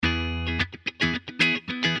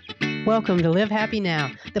Welcome to Live Happy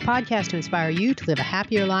Now, the podcast to inspire you to live a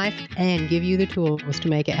happier life and give you the tools to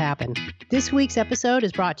make it happen. This week's episode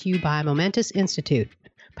is brought to you by Momentous Institute,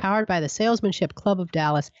 powered by the Salesmanship Club of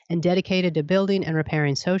Dallas and dedicated to building and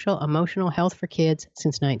repairing social, emotional health for kids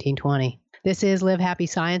since 1920. This is Live Happy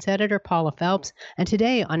Science Editor Paula Phelps, and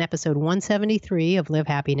today on episode 173 of Live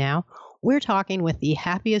Happy Now, we're talking with the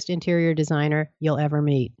happiest interior designer you'll ever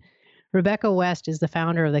meet. Rebecca West is the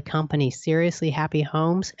founder of the company Seriously Happy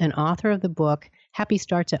Homes and author of the book Happy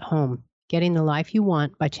Starts at Home, Getting the Life You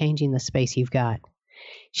Want by Changing the Space You've Got.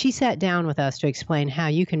 She sat down with us to explain how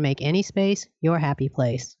you can make any space your happy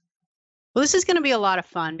place. Well, this is going to be a lot of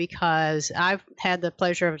fun because I've had the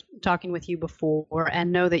pleasure of talking with you before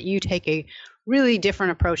and know that you take a really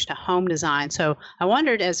different approach to home design. So I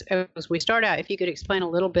wondered as we start out, if you could explain a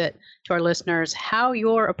little bit to our listeners how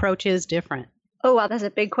your approach is different. Oh, wow, that's a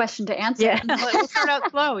big question to answer. Yeah, we'll start out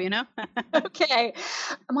slow, you know? Okay.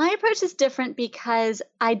 My approach is different because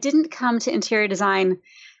I didn't come to interior design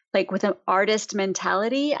like with an artist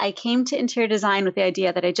mentality. I came to interior design with the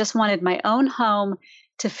idea that I just wanted my own home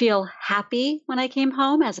to feel happy when I came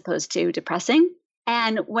home as opposed to depressing.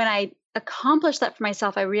 And when I accomplished that for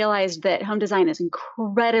myself, I realized that home design is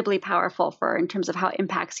incredibly powerful in terms of how it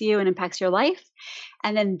impacts you and impacts your life.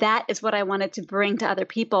 And then that is what I wanted to bring to other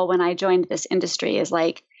people when I joined this industry is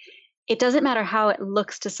like, it doesn't matter how it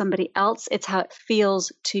looks to somebody else, it's how it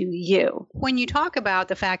feels to you. When you talk about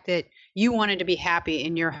the fact that you wanted to be happy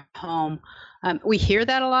in your home, we hear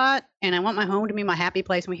that a lot, and I want my home to be my happy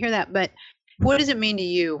place, and we hear that, but what does it mean to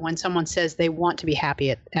you when someone says they want to be happy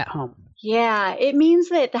at home? Yeah, it means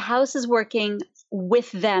that the house is working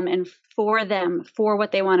with them and for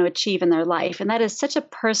what they want to achieve in their life. And that is such a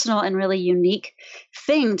personal and really unique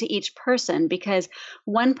thing to each person because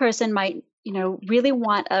one person might, really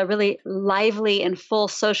want a really lively and full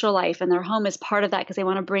social life and their home is part of that because they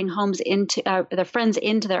want to bring their friends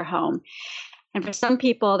into their home. And for some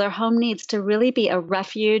people, their home needs to really be a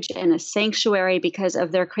refuge and a sanctuary because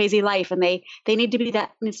of their crazy life. And they need to be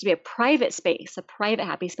that needs to be a private space, a private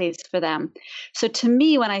happy space for them. So to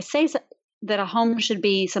me, when I say that a home should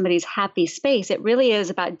be somebody's happy space, it really is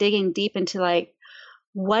about digging deep into like,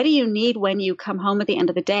 what do you need when you come home at the end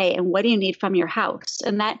of the day? And what do you need from your house?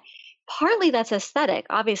 And that partly that's aesthetic,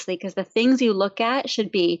 obviously, because the things you look at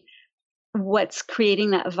should be what's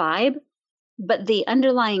creating that vibe. But the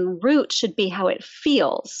underlying root should be how it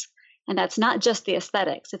feels. And that's not just the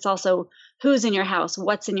aesthetics. It's also who's in your house,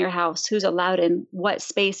 what's in your house, who's allowed in what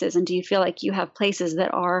spaces, and do you feel like you have places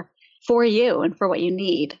that are for you and for what you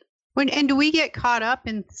need? And do we get caught up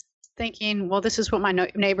in thinking, well, this is what my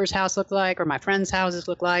neighbor's house looked like or my friend's houses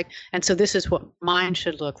look like, and so this is what mine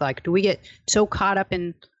should look like? Do we get so caught up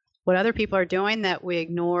in what other people are doing that we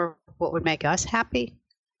ignore what would make us happy?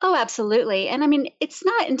 Oh, absolutely. And I mean, it's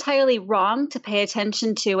not entirely wrong to pay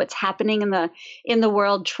attention to what's happening in the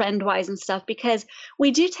world trend-wise and stuff, because we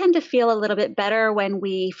do tend to feel a little bit better when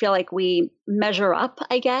we feel like we measure up,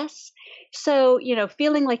 I guess. So,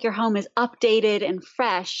 feeling like your home is updated and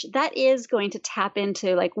fresh, that is going to tap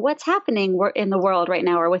into like what's happening in the world right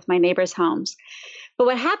now or with my neighbors' homes. But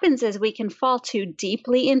what happens is we can fall too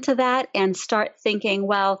deeply into that and start thinking,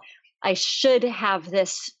 well, I should have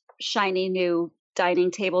this shiny new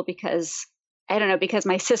dining table because I don't know, because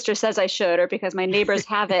my sister says I should, or because my neighbors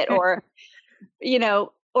have it, or,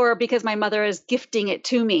 or because my mother is gifting it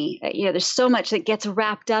to me. There's so much that gets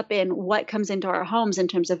wrapped up in what comes into our homes in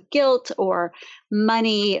terms of guilt or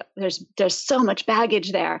money. There's so much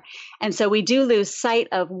baggage there. And so we do lose sight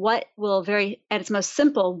of what will at its most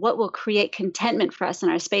simple, what will create contentment for us in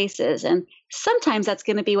our spaces. And sometimes that's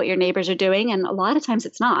going to be what your neighbors are doing. And a lot of times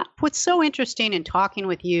it's not. What's so interesting in talking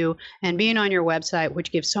with you and being on your website,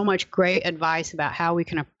 which gives so much great advice about how we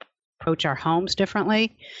can approach our homes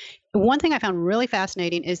differently. One thing I found really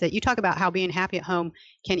fascinating is that you talk about how being happy at home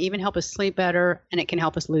can even help us sleep better and it can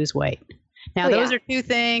help us lose weight. Now, those are two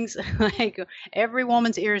things like every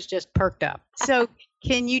woman's ears just perked up. So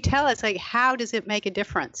can you tell us, like, how does it make a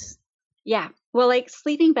difference? Yeah. Well, like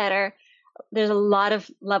sleeping better, there's a lot of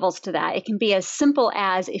levels to that. It can be as simple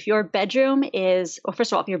as if your bedroom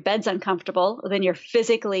first of all, if your bed's uncomfortable, then you're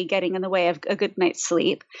physically getting in the way of a good night's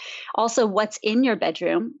sleep. Also, what's in your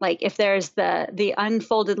bedroom, like if there's the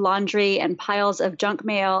unfolded laundry and piles of junk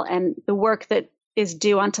mail and the work that is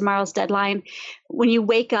due on tomorrow's deadline, when you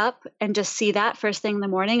wake up and just see that first thing in the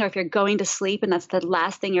morning, or if you're going to sleep and that's the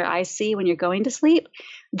last thing your eyes see when you're going to sleep,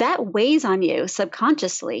 that weighs on you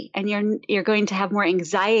subconsciously, and you're going to have more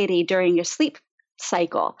anxiety during your sleep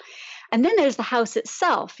cycle. And then there's the house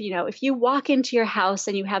itself. If you walk into your house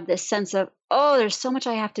and you have this sense of, oh, there's so much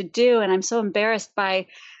I have to do, and I'm so embarrassed by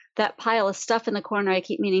that pile of stuff in the corner I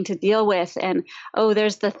keep meaning to deal with. And, oh,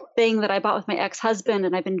 there's the thing that I bought with my ex-husband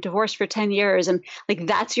and I've been divorced for 10 years. And like,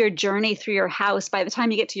 that's your journey through your house. By the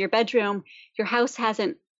time you get to your bedroom, your house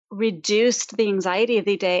hasn't reduced the anxiety of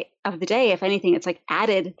the day. If anything, it's like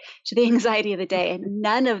added to the anxiety of the day, and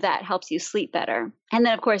none of that helps you sleep better. And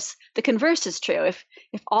then of course the converse is true. If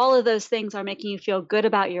all of those things are making you feel good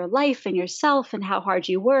about your life and yourself and how hard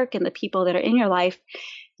you work and the people that are in your life,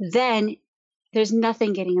 then there's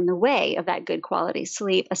nothing getting in the way of that good quality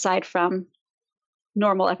sleep aside from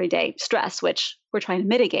normal everyday stress, which we're trying to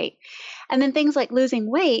mitigate. And then things like losing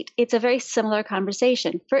weight, it's a very similar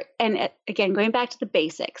conversation. And again, going back to the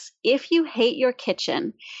basics, if you hate your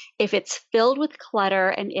kitchen, if it's filled with clutter,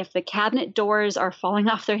 and if the cabinet doors are falling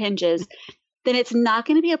off their hinges, then it's not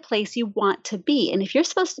going to be a place you want to be. And if you're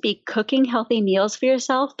supposed to be cooking healthy meals for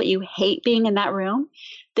yourself, but you hate being in that room,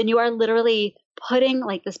 then you are literally putting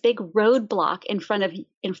like this big roadblock in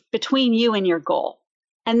between you and your goal.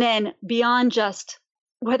 And then beyond just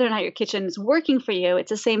whether or not your kitchen is working for you,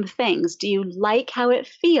 it's the same things. Do you like how it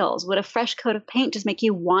feels? Would a fresh coat of paint just make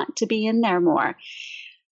you want to be in there more?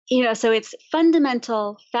 So it's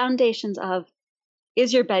fundamental foundations of,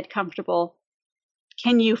 is your bed comfortable?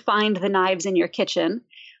 Can you find the knives in your kitchen?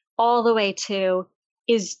 All the way to,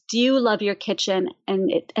 do you love your kitchen?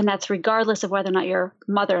 And that's regardless of whether or not your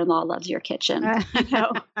mother-in-law loves your kitchen.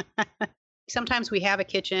 Sometimes we have a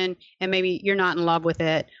kitchen and maybe you're not in love with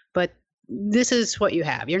it, but this is what you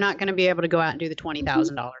have. You're not going to be able to go out and do the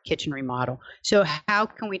 $20,000 kitchen remodel. So how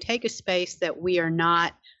can we take a space that we are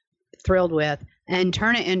not thrilled with and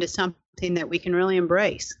turn it into something that we can really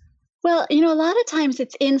embrace? Well, a lot of times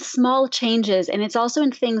it's in small changes, and it's also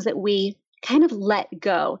in things that we kind of let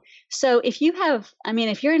go. So if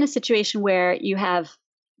you're in a situation where you have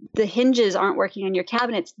the hinges aren't working on your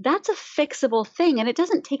cabinets, that's a fixable thing. And it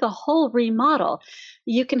doesn't take a whole remodel.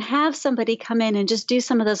 You can have somebody come in and just do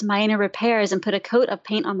some of those minor repairs and put a coat of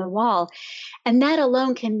paint on the wall. And that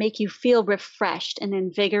alone can make you feel refreshed and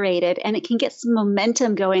invigorated. And it can get some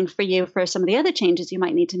momentum going for you for some of the other changes you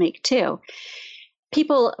might need to make too.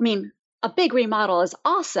 A big remodel is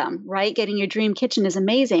awesome, right? Getting your dream kitchen is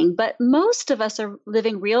amazing, but most of us are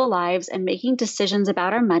living real lives and making decisions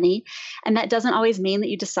about our money. And that doesn't always mean that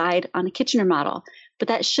you decide on a kitchen remodel, but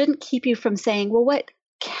that shouldn't keep you from saying, well, what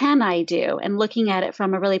can I do? And looking at it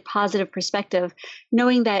from a really positive perspective,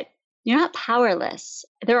 knowing that you're not powerless.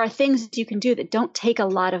 There are things you can do that don't take a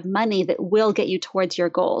lot of money that will get you towards your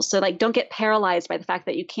goals. So don't get paralyzed by the fact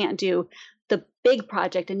that you can't do the big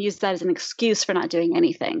project and use that as an excuse for not doing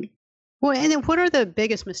anything. Well, and then what are the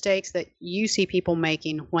biggest mistakes that you see people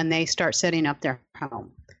making when they start setting up their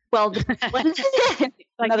home? Well, you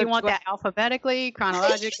want that alphabetically,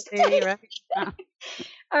 chronologically, right?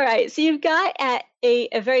 All right. So you've got at a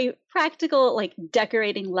very practical,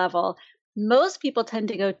 decorating level, most people tend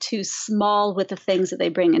to go too small with the things that they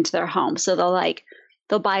bring into their home. So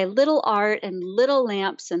they'll buy little art and little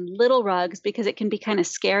lamps and little rugs because it can be kind of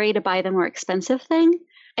scary to buy the more expensive thing.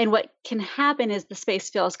 And what can happen is the space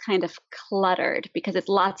feels kind of cluttered because it's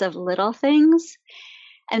lots of little things.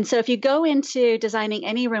 And so if you go into designing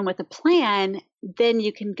any room with a plan, then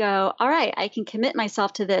you can go, all right, I can commit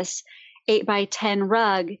myself to this 8x10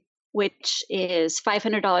 rug, which is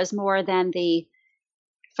 $500 more than the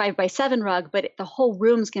 5x7 rug, but the whole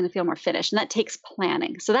room's going to feel more finished. And that takes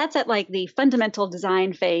planning. So that's at the fundamental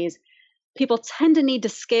design phase. People tend to need to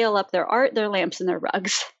scale up their art, their lamps, and their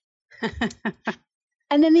rugs.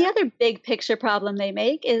 And then the other big picture problem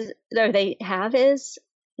they have is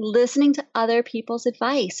listening to other people's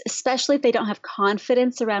advice, especially if they don't have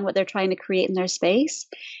confidence around what they're trying to create in their space.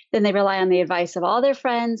 Then they rely on the advice of all their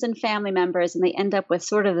friends and family members, and they end up with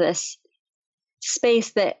sort of this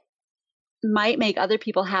space that might make other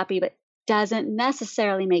people happy, but doesn't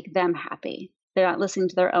necessarily make them happy. They're not listening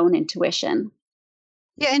to their own intuition.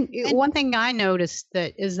 Yeah, and one thing I noticed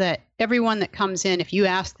is that everyone that comes in, if you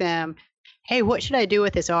ask them, hey, what should I do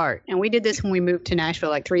with this art? And we did this when we moved to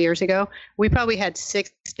Nashville 3 years ago. We probably had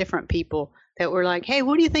 6 different people that were like, hey,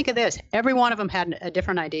 what do you think of this? Every one of them had a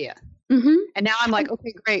different idea. Mm-hmm. And now I'm like,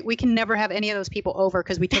 okay, great. We can never have any of those people over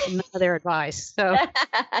because we took none of their advice. So,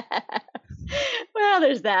 well,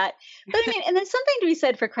 there's that. But and there's something to be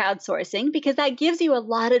said for crowdsourcing because that gives you a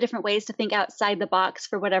lot of different ways to think outside the box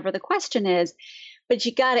for whatever the question is. But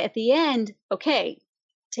you got to, at the end, okay,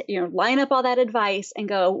 line up all that advice and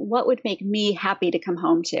go, what would make me happy to come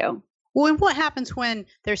home to? Well, and what happens when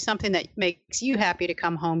there's something that makes you happy to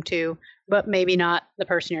come home to, but maybe not the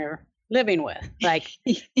person you're living with? Yes.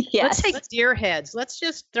 Let's take deer heads. Let's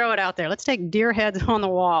just throw it out there. Let's take deer heads on the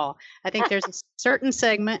wall. I think there's a certain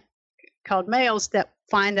segment called males that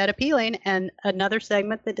find that appealing and another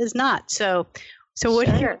segment that does not. So what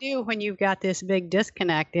do you do when you've got this big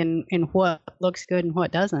disconnect in what looks good and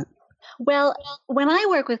what doesn't? Well, when I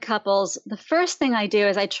work with couples, the first thing I do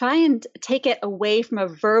is I try and take it away from a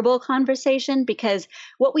verbal conversation, because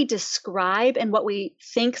what we describe and what we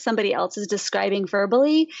think somebody else is describing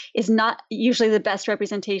verbally is not usually the best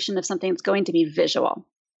representation of something that's going to be visual.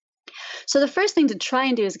 So the first thing to try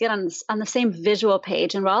and do is get on the same visual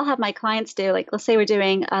page. And what I'll have my clients do, like let's say we're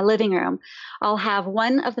doing a living room, I'll have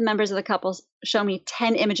one of the members of the couple show me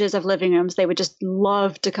 10 images of living rooms they would just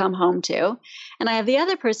love to come home to. And I have the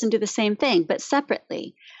other person do the same thing, but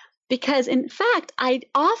separately. Because in fact, I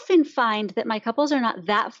often find that my couples are not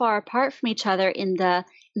that far apart from each other in the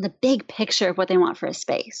big picture of what they want for a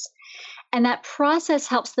space. And that process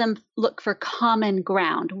helps them look for common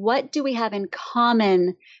ground. What do we have in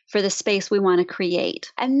common for the space we want to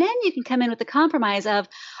create? And then you can come in with the compromise of,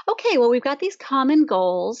 okay, well, we've got these common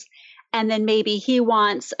goals. And then maybe he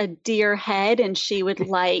wants a deer head and she would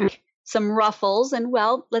like some ruffles. And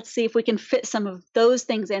well, let's see if we can fit some of those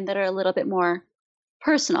things in that are a little bit more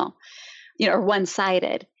personal, or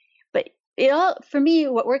one-sided. But for me,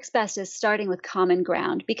 what works best is starting with common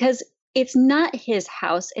ground, because it's not his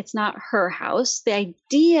house. It's not her house. The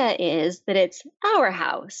idea is that it's our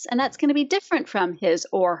house, and that's going to be different from his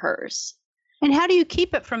or hers. And how do you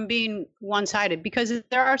keep it from being one-sided? Because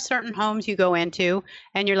there are certain homes you go into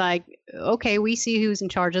and you're like, okay, we see who's in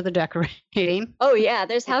charge of the decorating. Oh, yeah.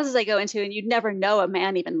 There's houses I go into and you'd never know a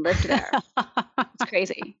man even lived there. It's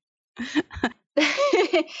crazy.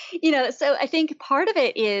 So I think part of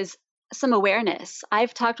it is some awareness.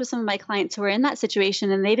 I've talked with some of my clients who are in that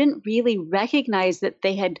situation and they didn't really recognize that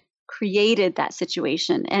they had created that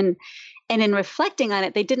situation. And in reflecting on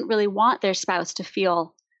it, they didn't really want their spouse to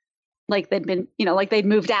feel like they'd been, like they'd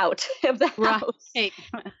moved out of the house. Right.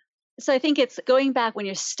 So I think it's going back when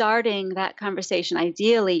you're starting that conversation.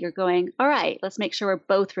 Ideally, you're going, all right, let's make sure we're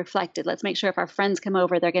both reflected. Let's make sure if our friends come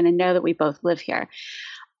over, they're going to know that we both live here.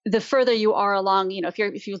 The further you are along,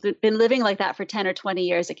 if you've been living like that for 10 or 20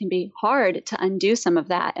 years, it can be hard to undo some of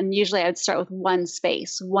that. And usually I would start with one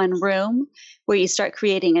space, one room, where you start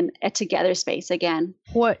creating a together space again.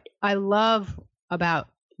 What I love about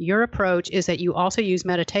your approach is that you also use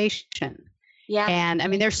meditation. Yeah. And I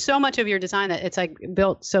mean, there's so much of your design that it's like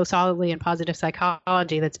built so solidly in positive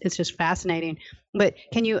psychology that it's just fascinating. But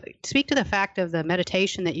can you speak to the fact of the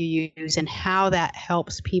meditation that you use and how that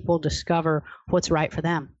helps people discover what's right for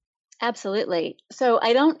them? Absolutely. So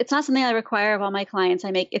it's not something I require of all my clients.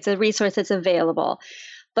 It's a resource that's available.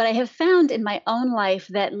 But I have found in my own life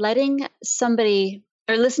that letting somebody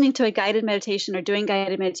or listening to a guided meditation or doing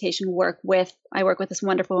guided meditation I work with this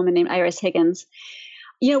wonderful woman named Iris Higgins.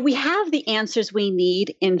 We have the answers we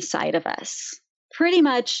need inside of us. Pretty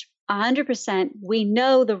much 100%, we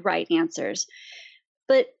know the right answers.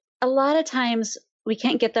 But a lot of times we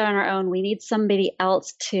can't get there on our own. We need somebody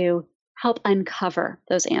else to help uncover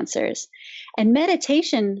those answers. And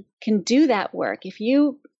meditation can do that work. If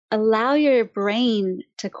you allow your brain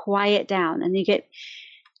to quiet down and you get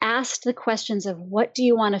asked the questions of what do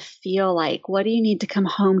you want to feel like? What do you need to come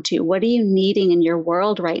home to? What are you needing in your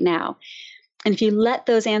world right now? And if you let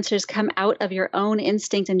those answers come out of your own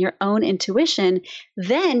instinct and your own intuition,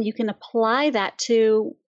 then you can apply that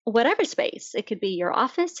to whatever space. It could be your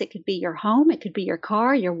office, it could be your home, it could be your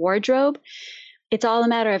car, your wardrobe. It's all a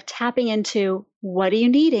matter of tapping into what are you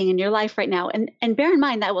needing in your life right now. And bear in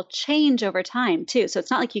mind that will change over time too. So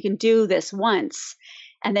it's not like you can do this once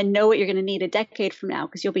and then know what you're going to need a decade from now,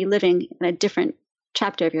 because you'll be living in a different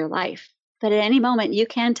chapter of your life. But at any moment, you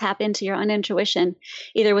can tap into your own intuition,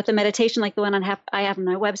 either with a meditation like the one I have on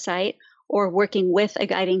my website or working with a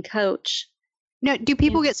guiding coach. Now, do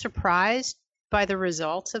people get surprised by the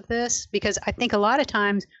results of this? Because I think a lot of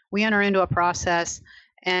times we enter into a process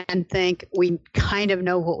and think we kind of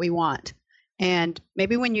know what we want. And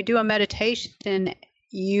maybe when you do a meditation,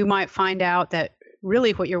 you might find out that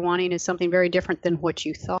really what you're wanting is something very different than what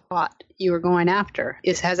you thought you were going after.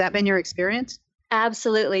 Has that been your experience?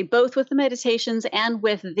 Absolutely. Both with the meditations and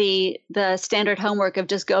with the standard homework of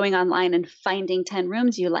just going online and finding 10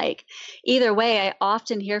 rooms you like. Either way, I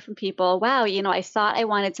often hear from people, wow, I thought I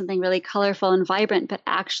wanted something really colorful and vibrant, but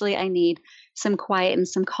actually I need some quiet and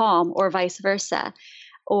some calm, or vice versa.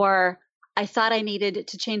 Or I thought I needed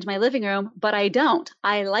to change my living room, but I don't.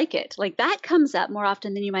 I like it. Like that comes up more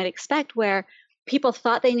often than you might expect, where people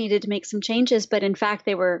thought they needed to make some changes, but in fact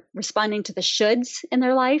they were responding to the shoulds in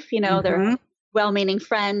their life, their well-meaning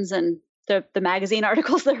friends and the magazine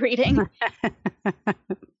articles they're reading.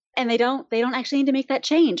 And they don't actually need to make that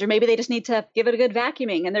change, or maybe they just need to give it a good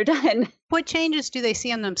vacuuming and they're done. What changes do they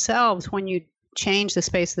see in themselves when you change the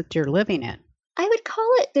space that you're living in? I would call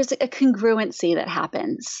it, there's a congruency that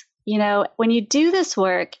happens. You know, when you do this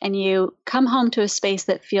work and you come home to a space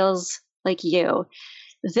that feels like you,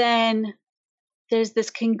 then there's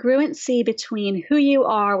this congruency between who you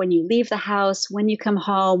are when you leave the house, when you come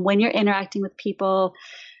home, when you're interacting with people.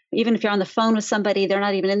 Even if you're on the phone with somebody, they're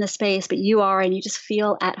not even in the space, but you are, and you just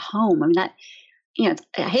feel at home. I mean, that, you know,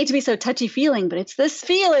 I hate to be so touchy-feeling, but it's this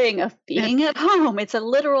feeling of being at home. It's a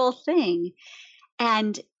literal thing.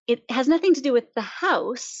 And it has nothing to do with the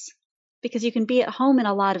house, because you can be at home in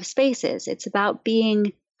a lot of spaces. It's about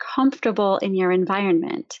being comfortable in your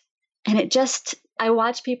environment. And I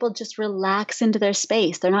watch people just relax into their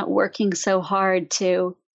space. They're not working so hard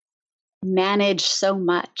to manage so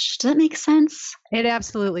much. Does that make sense? It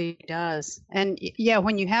absolutely does. And yeah,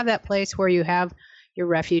 when you have that place where you have your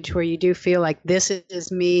refuge, where you do feel like this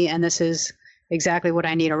is me and this is exactly what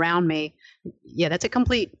I need around me, yeah, that's a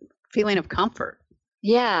complete feeling of comfort.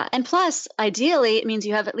 Yeah. And plus, ideally, it means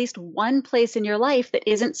you have at least one place in your life that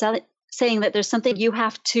isn't saying that there's something you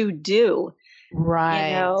have to do. Right.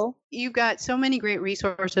 You know? You've got so many great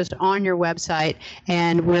resources on your website,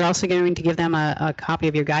 and we're also going to give them a copy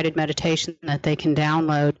of your guided meditation that they can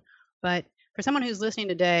download. But for someone who's listening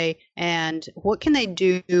today, and what can they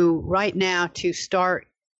do right now to start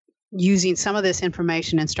using some of this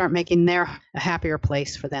information and start making their a happier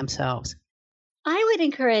place for themselves? I would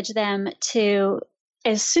encourage them to,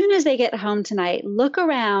 as soon as they get home tonight, look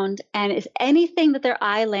around, and if anything that their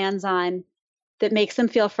eye lands on that makes them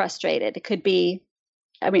feel frustrated, it could be,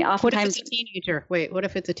 I mean, oftentimes. What if it's a teenager? Wait, what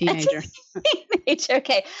if it's a teenager? Teenager,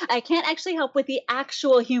 okay. I can't actually help with the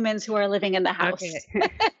actual humans who are living in the house. Okay.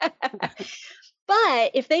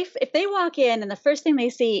 But if they walk in and the first thing they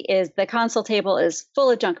see is the console table is full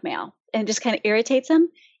of junk mail and it just kind of irritates them,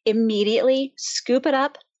 immediately scoop it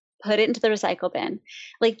up, put it into the recycle bin.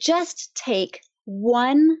 Like, just take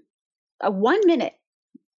one minute,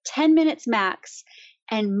 10 minutes max,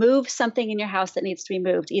 and move something in your house that needs to be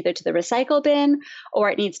moved, either to the recycle bin,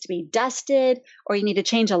 or it needs to be dusted, or you need to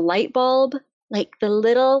change a light bulb. Like the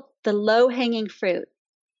low hanging fruit.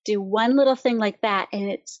 Do one little thing like that,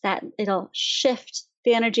 and it'll shift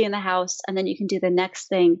the energy in the house, and then you can do the next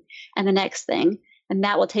thing and the next thing, and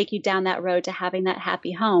that will take you down that road to having that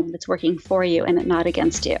happy home that's working for you and not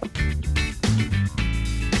against you.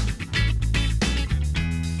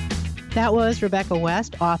 That was Rebecca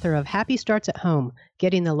West, author of Happy Starts at Home,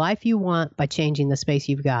 Getting the Life You Want by Changing the Space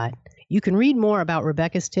You've Got. You can read more about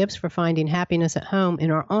Rebecca's tips for finding happiness at home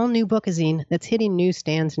in our all-new bookazine that's hitting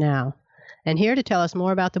newsstands now. And here to tell us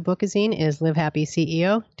more about the bookazine is Live Happy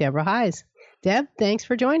CEO, Deborah Heisz. Deb, thanks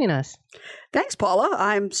for joining us. Thanks, Paula.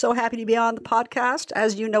 I'm so happy to be on the podcast.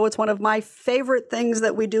 As you know, it's one of my favorite things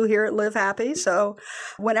that we do here at Live Happy. So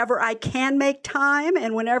whenever I can make time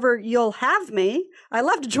and whenever you'll have me, I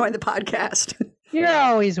love to join the podcast. You're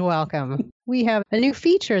always welcome. We have a new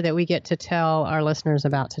feature that we get to tell our listeners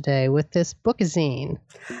about today with this bookazine.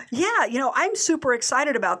 Yeah, I'm super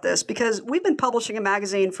excited about this because we've been publishing a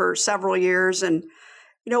magazine for several years. And,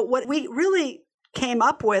 what we really came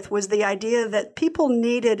up with was the idea that people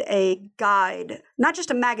needed a guide, not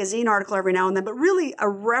just a magazine article every now and then, but really a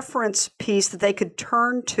reference piece that they could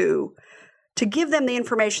turn to give them the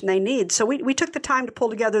information they need. So we took the time to pull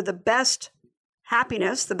together the best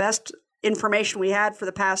happiness, the best information we had for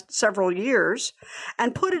the past several years,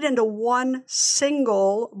 and put it into one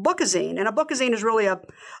single bookazine. And a bookazine is really a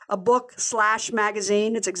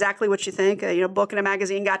book/magazine. It's exactly what you think. A book and a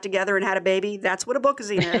magazine got together and had a baby. That's what a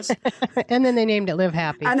bookazine is. And then they named it Live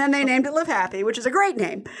Happy. And then they named it Live Happy, which is a great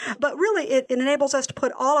name. But really, it enables us to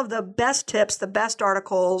put all of the best tips, the best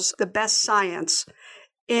articles, the best science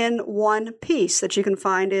in one piece that you can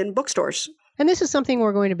find in bookstores. And this is something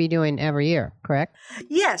we're going to be doing every year, correct?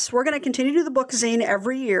 Yes, we're going to continue to do the bookazine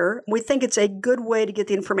every year. We think it's a good way to get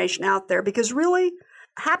the information out there because really,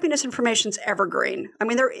 happiness information is evergreen. I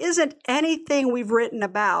mean, there isn't anything we've written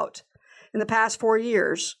about in the past 4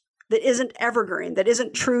 years that isn't evergreen, that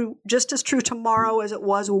isn't true, just as true tomorrow as it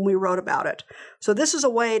was when we wrote about it. So this is a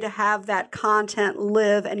way to have that content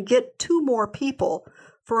live and get to more people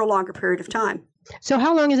for a longer period of time. So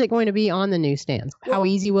how long is it going to be on the newsstands? How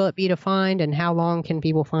easy will it be to find, and how long can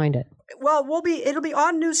people find it? Well, it'll be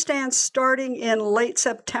on newsstands starting in late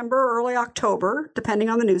September, early October, depending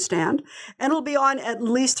on the newsstand, and it'll be on at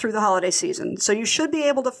least through the holiday season. So you should be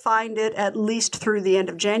able to find it at least through the end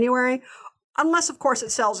of January, unless, of course, it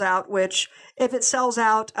sells out, which if it sells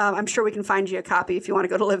out, I'm sure we can find you a copy. If you want to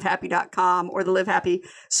go to livehappy.com or the Live Happy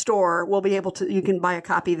store, you can buy a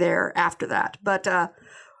copy there after that. But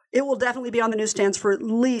it will definitely be on the newsstands for at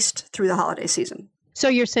least through the holiday season. So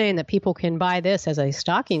you're saying that people can buy this as a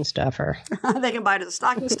stocking stuffer? They can buy it as a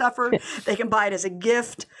stocking stuffer. They can buy it as a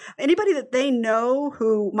gift. Anybody that they know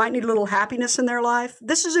who might need a little happiness in their life,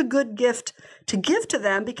 this is a good gift to give to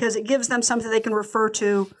them because it gives them something they can refer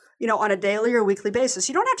to, on a daily or weekly basis.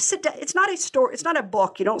 You don't have to sit down. It's not a story. It's not a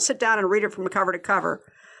book. You don't sit down and read it from cover to cover.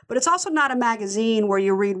 But it's also not a magazine where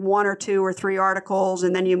you read 1 or 2 or 3 articles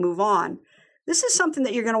and then you move on. This is something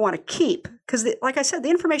that you're going to want to keep because, like I said,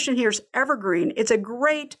 the information here is evergreen. It's a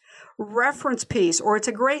great reference piece, or it's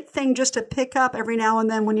a great thing just to pick up every now and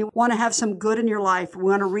then when you want to have some good in your life,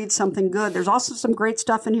 want to read something good. There's also some great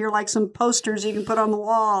stuff in here, like some posters you can put on the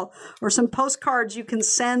wall or some postcards you can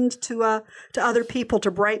send to other people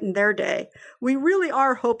to brighten their day. We really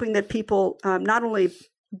are hoping that people not only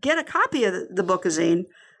get a copy of the Bookazine,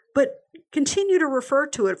 but continue to refer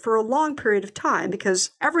to it for a long period of time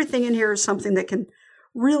because everything in here is something that can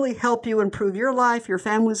really help you improve your life, your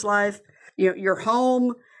family's life, your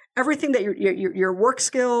home, everything that your work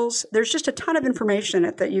skills. There's just a ton of information in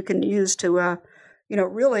it that you can use to,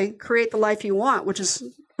 really create the life you want, which is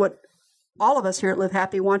what all of us here at Live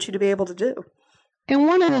Happy want you to be able to do. And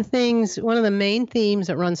one of the main themes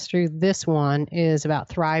that runs through this one is about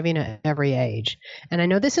thriving at every age. And I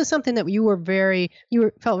know this is something that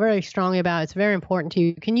you felt very strongly about. It's very important to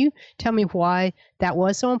you. Can you tell me why that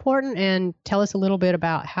was so important and tell us a little bit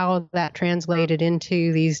about how that translated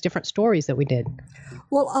into these different stories that we did?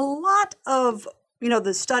 Well, a lot of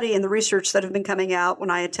the study and the research that have been coming out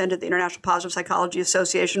when I attended the International Positive Psychology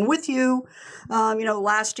Association with you,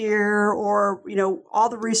 last year, or, all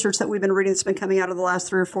the research that we've been reading that's been coming out of the last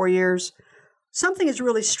 3 or 4 years, something has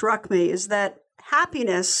really struck me is that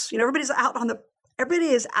happiness, everybody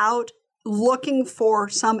is out looking for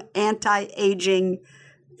some anti-aging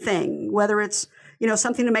thing, whether it's,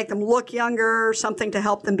 something to make them look younger, something to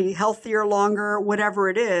help them be healthier longer, whatever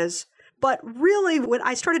it is. But really, when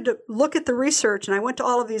I started to look at the research and I went to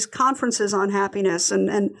all of these conferences on happiness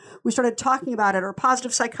and we started talking about it, or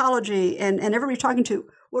positive psychology, and everybody talking to,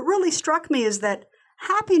 what really struck me is that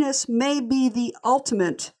happiness may be the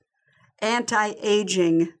ultimate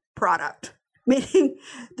anti-aging product. Meaning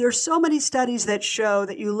there's so many studies that show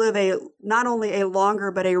that you live not only a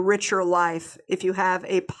longer but a richer life if you have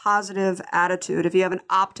a positive attitude, if you have an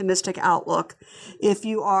optimistic outlook, if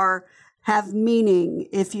you have meaning,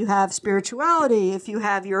 if you have spirituality, if you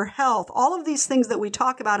have your health. All of these things that we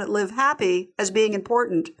talk about at Live Happy as being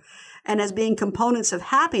important and as being components of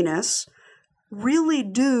happiness really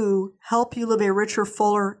do help you live a richer,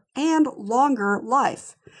 fuller, and longer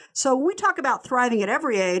life. So when we talk about thriving at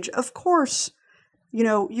every age, of course,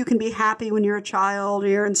 you can be happy when you're a child, or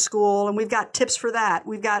you're in school, and we've got tips for that.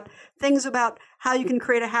 We've got things about how you can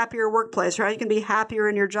create a happier workplace, or how you can be happier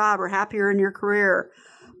in your job or happier in your career.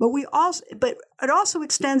 But it also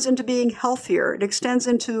extends into being healthier. It extends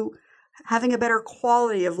into having a better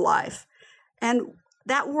quality of life. And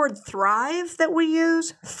that word thrive that we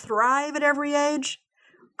use, thrive at every age,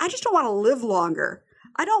 I just don't want to live longer.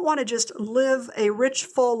 I don't want to just live a rich,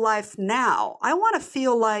 full life now. I want to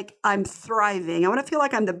feel like I'm thriving. I want to feel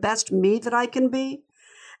like I'm the best me that I can be.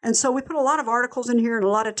 And so we put a lot of articles in here and a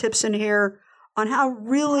lot of tips in here on how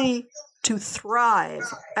really to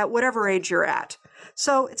thrive at whatever age you're at.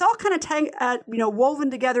 So it's all kind of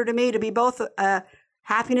woven together to me to be both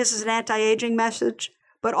happiness is an anti-aging message,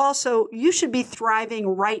 but also you should be thriving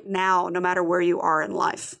right now, no matter where you are in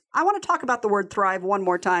life. I want to talk about the word thrive one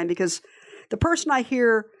more time because the person I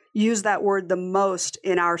hear use that word the most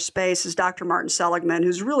in our space is Dr. Martin Seligman,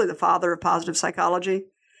 who's really the father of positive psychology.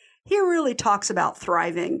 He really talks about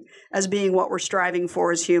thriving as being what we're striving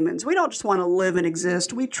for as humans. We don't just want to live and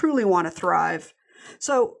exist. We truly want to thrive.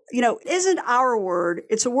 So, isn't our word.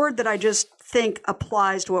 It's a word that I just think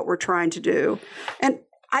applies to what we're trying to do. And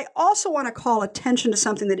I also want to call attention to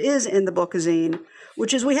something that is in the Bookazine,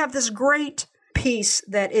 which is we have this great piece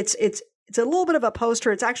that it's a little bit of a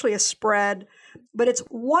poster. It's actually a spread, but it's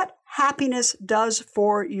what happiness does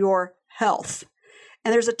for your health.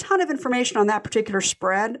 And there's a ton of information on that particular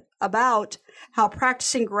spread about how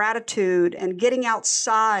practicing gratitude and getting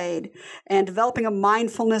outside and developing a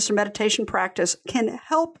mindfulness or meditation practice can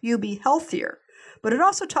help you be healthier. But it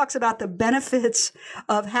also talks about the benefits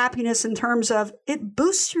of happiness in terms of it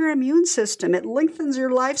boosts your immune system, it lengthens your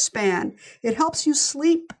lifespan, it helps you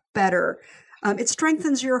sleep better, it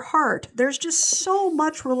strengthens your heart. There's just so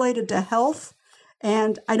much related to health,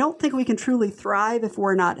 and I don't think we can truly thrive if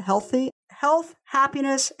we're not healthy. Health,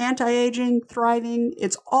 happiness, anti-aging, thriving,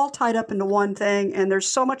 it's all tied up into one thing, and there's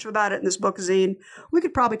so much about it in this Bookazine. We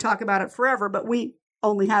could probably talk about it forever, but we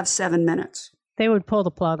only have 7 minutes. They would pull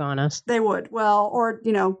the plug on us. They would. Well, or,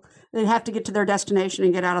 they'd have to get to their destination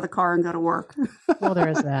and get out of the car and go to work. Well, there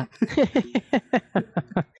is that.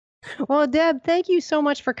 Well, Deb, thank you so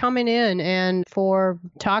much for coming in and for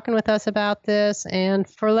talking with us about this and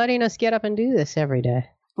for letting us get up and do this every day.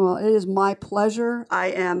 Well, it is my pleasure. I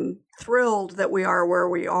am thrilled that we are where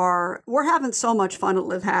we are. We're having so much fun at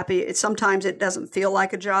Live Happy. Sometimes it doesn't feel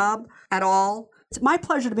like a job at all. It's my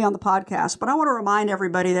pleasure to be on the podcast, but I want to remind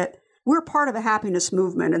everybody that we're part of a happiness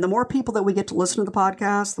movement. And the more people that we get to listen to the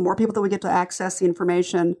podcast, the more people that we get to access the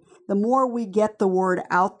information, the more we get the word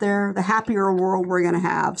out there, the happier world we're going to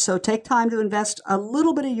have. So take time to invest a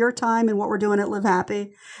little bit of your time in what we're doing at Live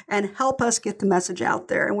Happy and help us get the message out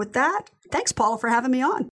there. And with that, thanks, Paula, for having me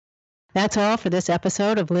on. That's all for this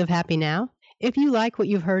episode of Live Happy Now. If you like what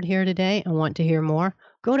you've heard here today and want to hear more,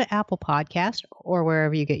 go to Apple Podcast or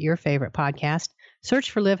wherever you get your favorite podcast,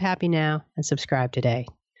 search for Live Happy Now and subscribe today.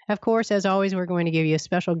 Of course, as always, we're going to give you a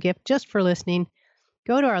special gift just for listening.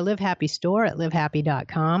 Go to our Live Happy store at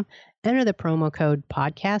livehappy.com, enter the promo code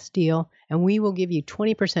podcast deal, and we will give you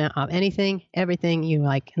 20% off everything you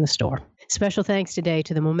like in the store. Special thanks today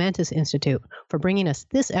to the Momentous Institute for bringing us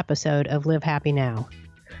this episode of Live Happy Now.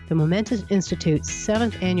 The Momentous Institute's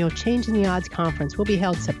 7th annual Changing the Odds Conference will be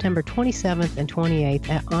held September 27th and 28th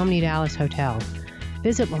at Omni Dallas Hotel.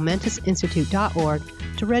 Visit momentusinstitute.org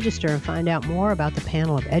to register and find out more about the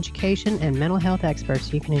panel of education and mental health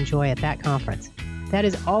experts you can enjoy at that conference. That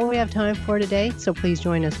is all we have time for today, so please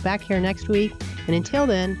join us back here next week. And until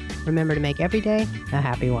then, remember to make every day a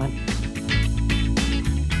happy one.